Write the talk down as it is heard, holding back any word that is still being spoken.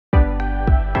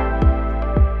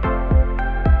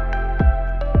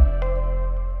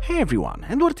everyone,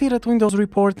 Edward here at Windows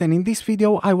Report, and in this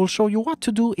video I will show you what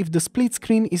to do if the split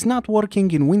screen is not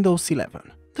working in Windows 11.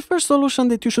 The first solution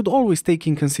that you should always take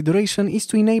in consideration is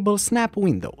to enable Snap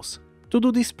Windows. To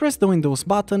do this, press the Windows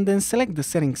button, then select the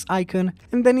settings icon,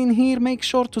 and then in here make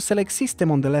sure to select System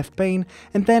on the left pane,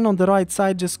 and then on the right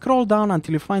side just scroll down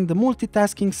until you find the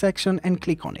multitasking section and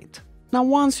click on it. Now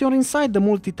once you're inside the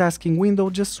multitasking window,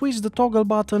 just switch the toggle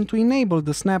button to enable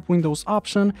the Snap Windows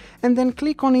option and then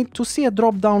click on it to see a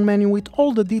drop-down menu with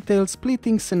all the detailed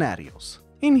splitting scenarios.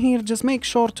 In here just make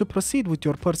sure to proceed with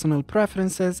your personal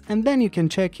preferences and then you can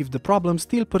check if the problem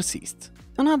still persists.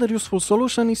 Another useful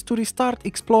solution is to restart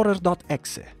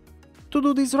explorer.exe. To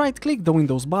do this, right-click the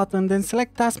Windows button, then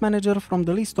select Task Manager from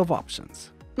the list of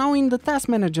options. Now in the Task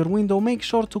Manager window, make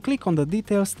sure to click on the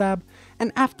Details tab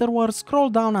and afterwards scroll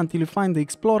down until you find the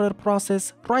Explorer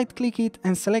process, right-click it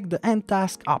and select the End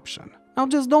Task option. Now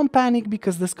just don't panic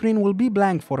because the screen will be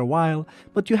blank for a while,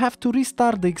 but you have to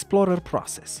restart the Explorer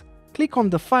process. Click on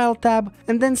the File tab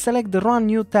and then select the Run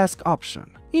New Task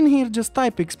option. In here just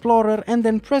type Explorer and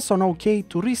then press on OK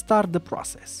to restart the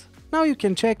process. Now you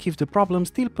can check if the problem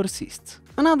still persists.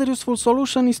 Another useful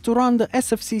solution is to run the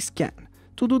SFC scan.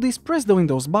 To do this, press the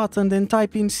Windows button, then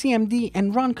type in cmd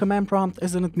and run command prompt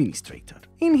as an administrator.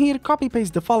 In here,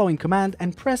 copy-paste the following command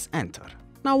and press enter.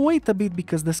 Now wait a bit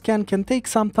because the scan can take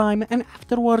some time and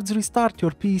afterwards restart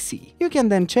your PC. You can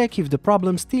then check if the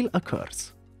problem still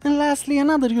occurs. And lastly,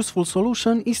 another useful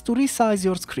solution is to resize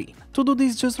your screen. To do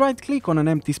this, just right-click on an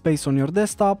empty space on your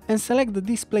desktop and select the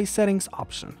Display Settings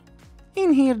option.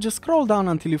 In here, just scroll down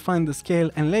until you find the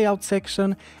Scale and Layout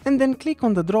section and then click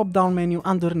on the drop-down menu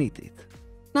underneath it.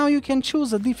 Now you can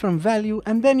choose a different value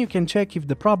and then you can check if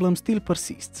the problem still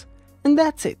persists. And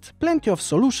that's it, plenty of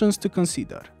solutions to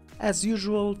consider. As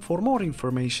usual, for more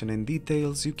information and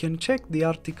details you can check the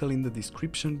article in the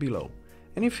description below.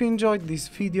 And if you enjoyed this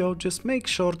video, just make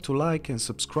sure to like and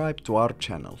subscribe to our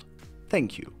channel.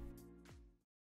 Thank you.